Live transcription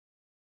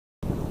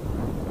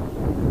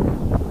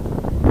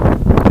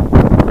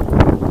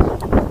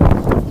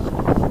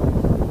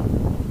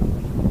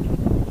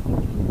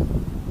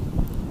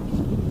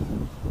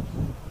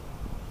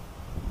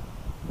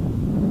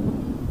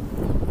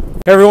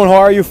Hey everyone, how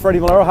are you? Freddie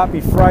Malero.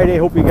 Happy Friday.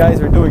 Hope you guys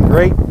are doing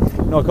great.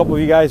 I know a couple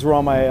of you guys were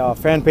on my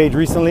fan page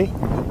recently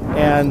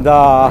and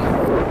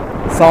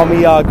saw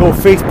me go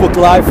Facebook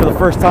Live for the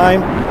first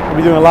time. I'll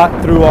be doing a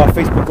lot through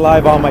Facebook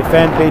Live on my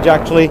fan page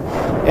actually.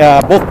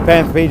 Both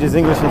fan pages,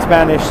 English and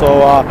Spanish,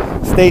 so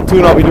stay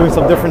tuned. I'll be doing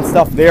some different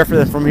stuff there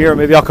from here.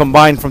 Maybe I'll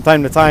combine from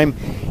time to time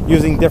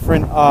using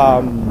different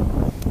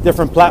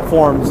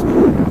platforms.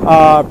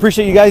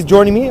 Appreciate you guys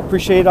joining me.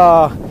 Appreciate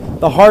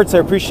the hearts. I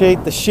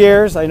appreciate the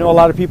shares. I know a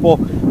lot of people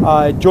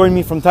join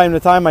me from time to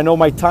time. I know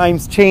my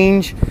times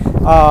change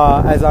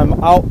as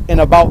I'm out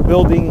and about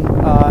building.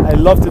 I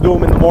love to do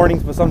them in the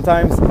mornings, but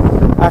sometimes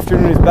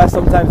afternoon is best,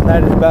 sometimes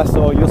night is best.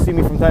 So you'll see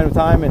me from time to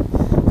time. And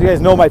as you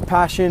guys know, my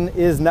passion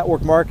is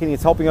network marketing.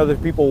 It's helping other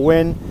people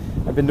win.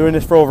 I've been doing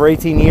this for over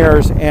 18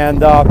 years. And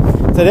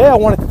today I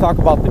wanted to talk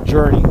about the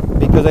journey,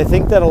 because I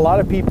think that a lot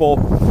of people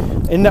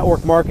in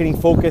network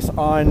marketing focus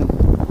on,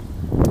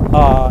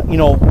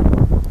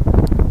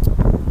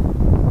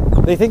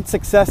 they think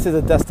success is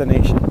a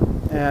destination.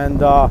 And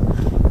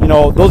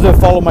those that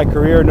follow my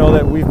career know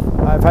that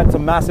I've had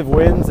some massive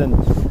wins and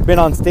been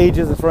on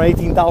stages in front of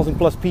 18,000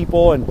 plus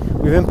people, and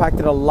we've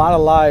impacted a lot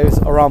of lives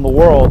around the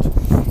world.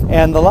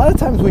 And a lot of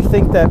times we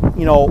think that,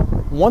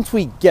 once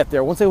we get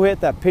there, once we hit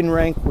that pin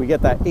rank, we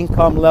get that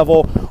income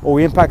level, or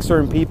we impact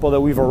certain people,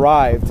 that we've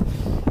arrived.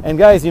 And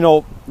guys,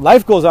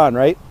 life goes on,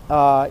 right?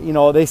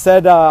 They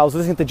said, I was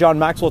listening to John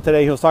Maxwell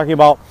today. He was talking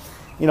about,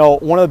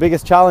 one of the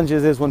biggest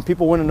challenges is when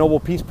people win a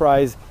Nobel Peace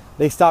Prize,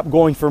 they stop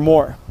going for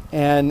more.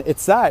 And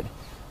it's sad,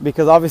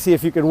 because obviously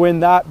if you could win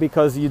that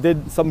because you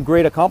did some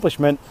great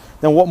accomplishment,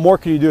 then what more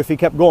could you do if you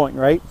kept going,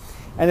 right?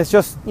 And it's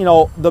just,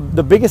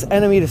 the biggest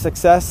enemy to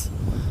success,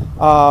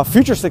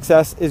 future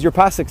success, is your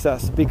past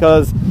success,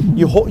 because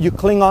you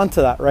cling on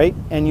to that, right?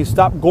 And you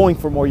stop going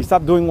for more. You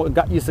stop doing what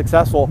got you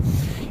successful.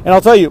 And I'll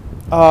tell you,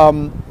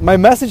 my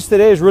message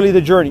today is really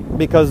the journey,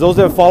 because those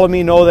that follow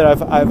me know that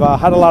I've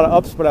had a lot of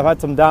ups, but I've had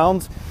some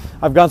downs.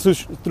 I've gone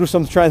through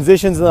some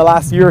transitions in the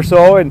last year or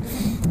so, and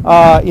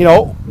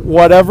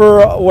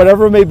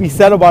whatever may be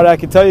said about it, I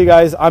can tell you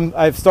guys,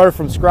 I've started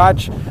from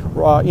scratch,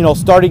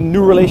 starting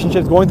new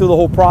relationships, going through the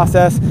whole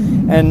process,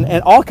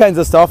 and all kinds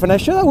of stuff. And I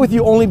share that with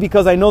you only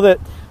because I know that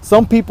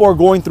some people are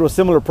going through a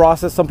similar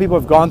process. Some people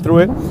have gone through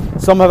it.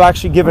 Some have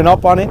actually given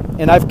up on it,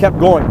 and I've kept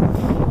going.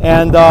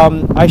 And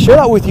I share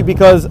that with you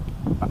because,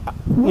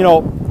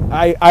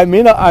 I'm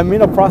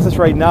in a process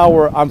right now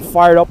where I'm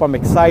fired up. I'm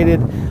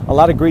excited. A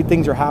lot of great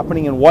things are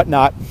happening and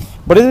whatnot.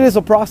 But it is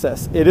a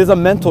process. It is a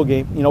mental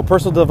game.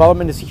 Personal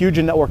development is huge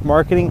in network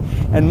marketing,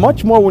 and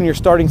much more when you're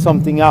starting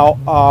something out.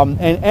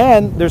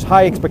 And there's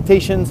high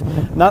expectations,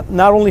 not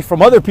only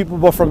from other people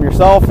but from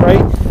yourself,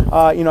 right?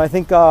 I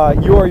think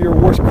you are your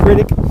worst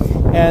critic.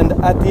 And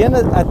at the end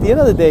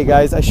of the day,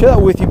 guys, I share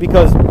that with you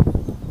because,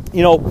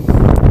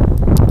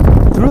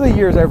 through the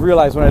years, I've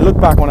realized, when I look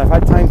back, when I've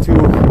had time to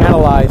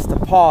analyze, to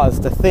pause,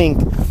 to think,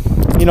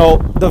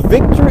 the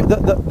victory,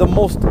 the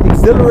most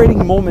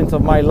exhilarating moments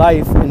of my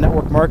life in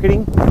network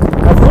marketing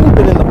have really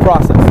been in the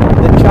process.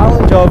 The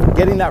challenge of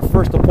getting that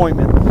first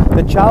appointment,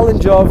 the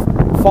challenge of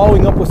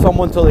following up with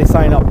someone until they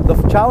sign up, the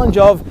challenge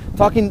of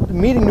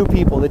meeting new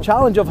people, the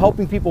challenge of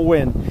helping people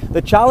win,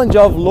 the challenge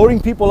of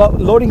loading people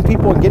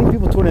and getting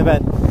people to an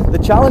event, the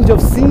challenge of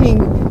seeing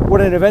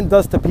what an event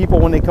does to people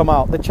when they come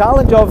out, the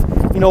challenge of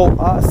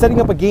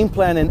setting up a game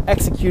plan and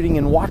executing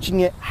and watching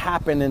it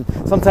happen, and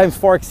sometimes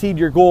far exceed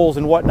your goals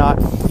and whatnot.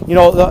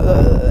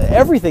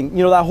 Everything,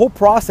 that whole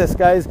process,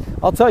 guys,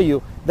 I'll tell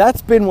you,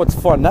 that's been what's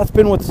fun. That's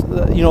been what's,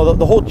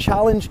 the whole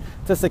challenge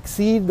to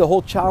succeed, the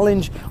whole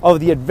challenge of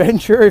the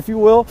adventure, if you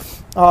will.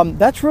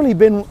 That's really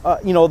been,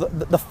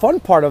 the fun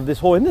part of this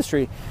whole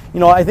industry.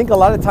 I think a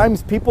lot of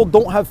times people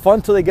don't have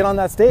fun till they get on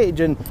that stage.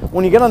 And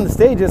when you get on the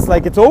stage, it's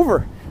like it's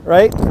over,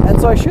 right?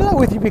 And so I share that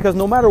with you because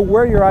no matter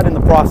where you're at in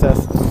the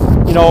process,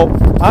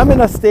 I'm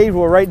in a stage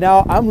where right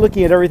now I'm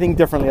looking at everything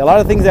differently. A lot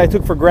of things that I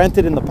took for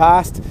granted in the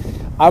past,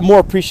 I'm more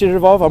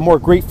appreciative of, I'm more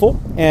grateful,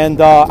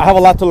 and I have a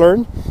lot to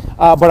learn.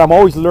 But I'm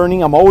always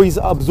learning, I'm always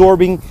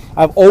absorbing.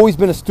 I've always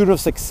been a student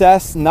of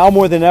success. Now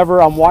more than ever,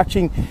 I'm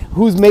watching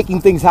who's making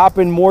things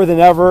happen more than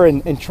ever,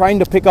 and trying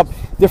to pick up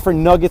different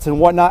nuggets and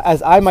whatnot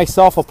as I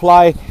myself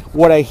apply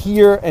what I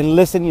hear and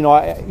listen.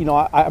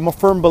 I'm a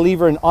firm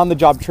believer in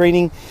on-the-job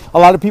training. A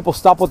lot of people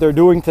stop what they're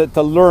doing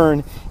to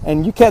learn,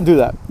 and you can't do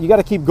that. You got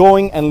to keep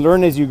going and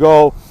learn as you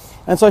go.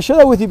 And so I share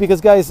that with you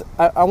because, guys,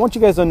 I want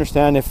you guys to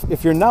understand,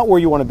 if you're not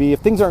where you want to be, if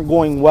things aren't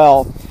going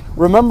well,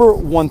 remember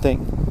one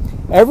thing.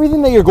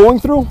 Everything that you're going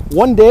through,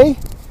 one day,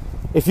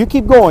 if you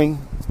keep going,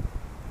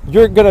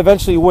 you're going to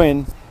eventually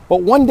win.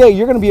 But one day,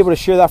 you're going to be able to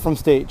share that from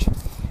stage.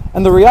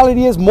 And the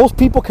reality is, most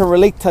people can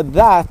relate to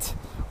that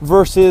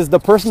versus the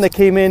person that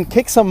came in,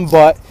 kicked some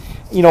butt,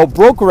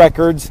 broke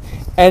records,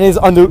 and is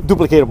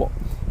unduplicatable.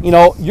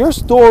 Your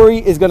story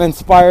is going to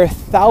inspire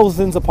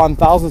thousands upon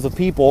thousands of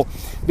people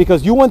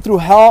because you went through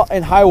hell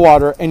and high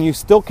water and you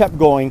still kept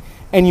going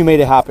and you made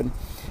it happen.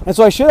 And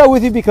so I share that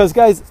with you because,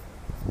 guys,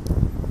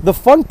 The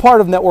fun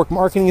part of network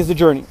marketing is the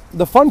journey.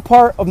 The fun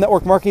part of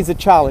network marketing is the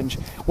challenge.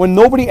 When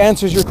nobody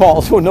answers your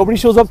calls, when nobody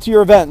shows up to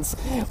your events,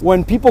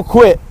 when people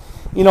quit,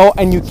 you know,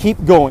 and you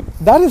keep going.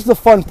 That is the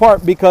fun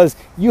part, because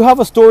you have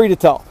a story to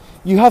tell.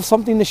 You have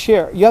something to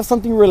share. You have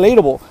something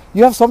relatable.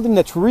 You have something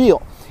that's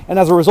real. And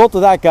as a result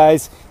of that,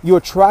 guys, you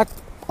attract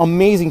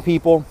amazing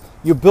people.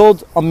 You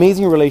build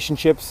amazing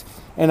relationships.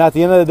 And at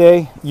the end of the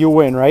day, you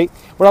win, right?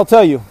 But I'll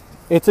tell you,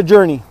 it's a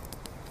journey.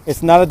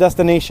 It's not a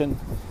destination.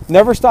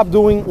 Never stop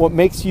doing what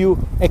makes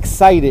you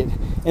excited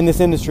in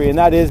this industry, and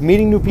that is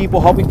meeting new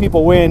people, helping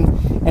people win,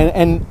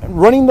 and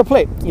running the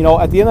play. You know,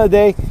 at the end of the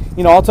day,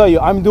 you know, I'll tell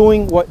you, I'm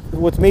doing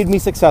what's made me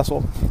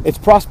successful. It's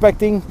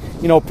prospecting,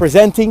 you know,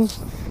 presenting,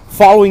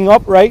 following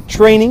up, right?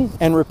 Training,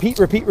 and repeat,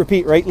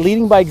 right?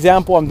 Leading by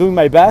example. I'm doing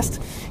my best.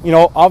 You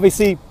know,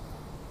 obviously,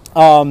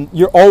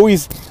 you're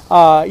always,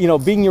 you know,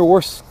 being your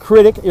worst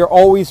critic. You're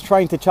always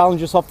trying to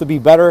challenge yourself to be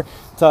better,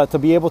 to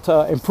be able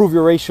to improve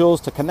your ratios,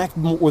 to connect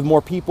with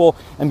more people,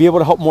 and be able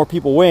to help more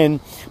people win.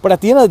 But at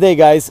the end of the day,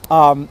 guys,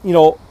 you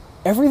know,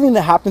 everything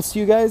that happens to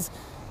you guys,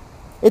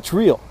 it's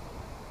real.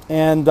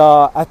 And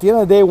at the end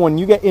of the day, when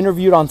you get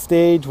interviewed on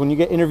stage, when you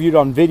get interviewed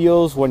on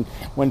videos,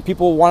 when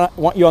people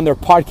want you on their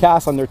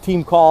podcasts, on their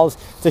team calls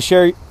to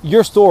share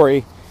your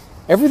story,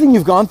 everything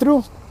you've gone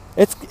through,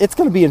 it's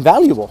going to be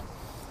invaluable.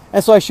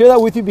 And so I share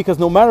that with you because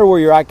no matter where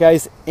you're at,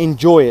 guys,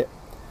 enjoy it,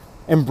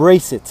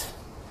 embrace it.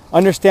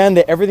 Understand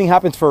that everything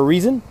happens for a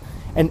reason,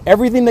 and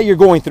everything that you're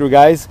going through,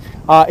 guys,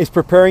 is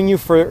preparing you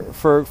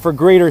for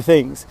greater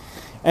things.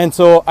 And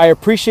so I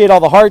appreciate all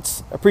the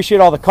hearts,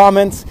 appreciate all the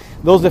comments.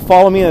 Those that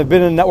follow me and have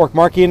been in the network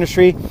marketing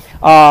industry,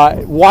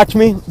 watch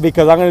me,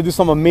 because I'm going to do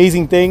some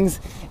amazing things,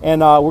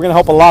 and we're going to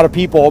help a lot of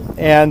people.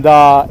 And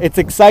it's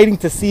exciting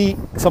to see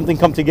something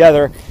come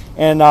together.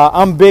 And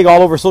I'm big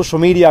all over social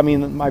media. I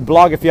mean, my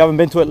blog, if you haven't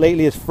been to it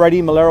lately, is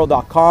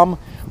FreddyMalero.com.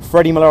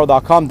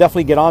 FreddyMalero.com.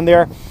 Definitely get on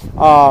there.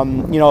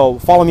 You know,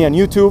 follow me on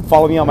YouTube,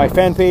 follow me on my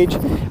fan page,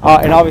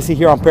 and obviously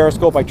here on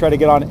Periscope. I try to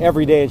get on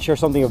every day and share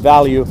something of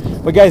value.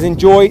 But guys,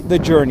 enjoy the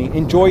journey,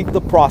 enjoy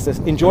the process,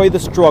 enjoy the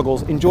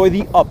struggles, enjoy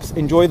the ups,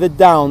 enjoy the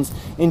downs,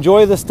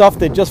 enjoy the stuff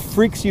that just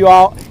freaks you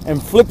out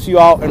and flips you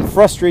out and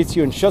frustrates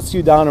you and shuts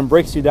you down and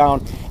breaks you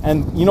down.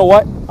 And you know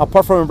what?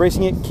 Apart from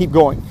embracing it, keep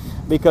going,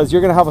 because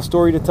you're going to have a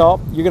story to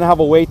tell. You're going to have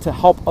a way to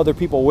help other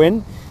people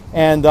win,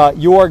 and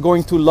you are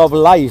going to love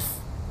life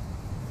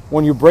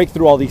when you break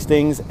through all these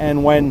things.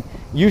 And when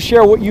you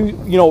share what you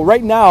know,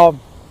 right now,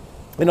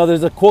 you know,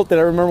 there's a quote that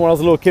I remember when I was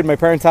a little kid, my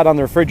parents had on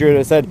their refrigerator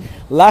that said,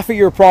 laugh at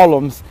your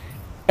problems,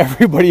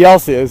 everybody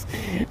else is.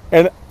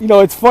 And, you know,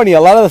 it's funny,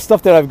 a lot of the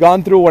stuff that I've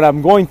gone through, when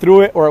I'm going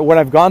through it, or when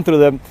I've gone through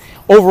them,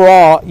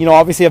 overall, you know,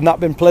 obviously have not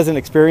been pleasant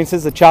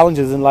experiences, the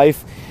challenges in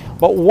life.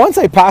 But once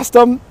I passed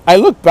them, I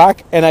look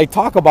back and I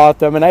talk about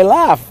them and I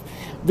laugh,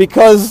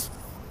 because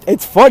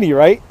it's funny,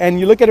 right? And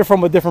you look at it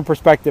from a different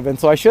perspective. And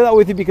so I share that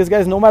with you because,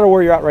 guys, no matter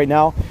where you're at right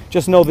now,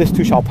 just know this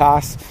too shall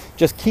pass.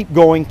 Just keep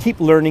going, keep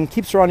learning,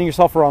 keep surrounding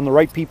yourself around the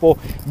right people,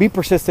 be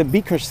persistent,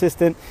 be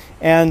consistent.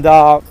 And,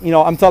 you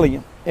know, I'm telling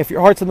you, if your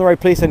heart's in the right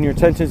place and your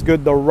intention is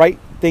good, the right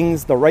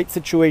things, the right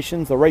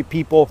situations, the right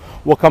people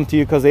will come to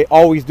you, because they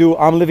always do.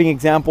 I'm a living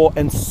example,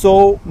 and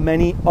so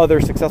many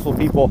other successful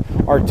people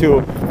are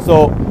too.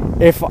 So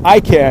if I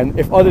can,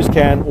 if others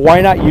can,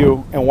 why not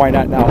you, and why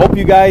not now? Hope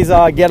you guys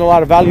get a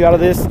lot of value out of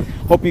this.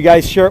 Hope you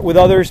guys share it with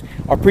others.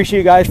 I appreciate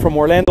you guys from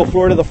Orlando,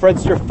 Florida. The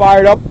Fredster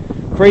fired up.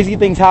 Crazy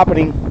things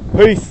happening.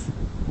 Peace.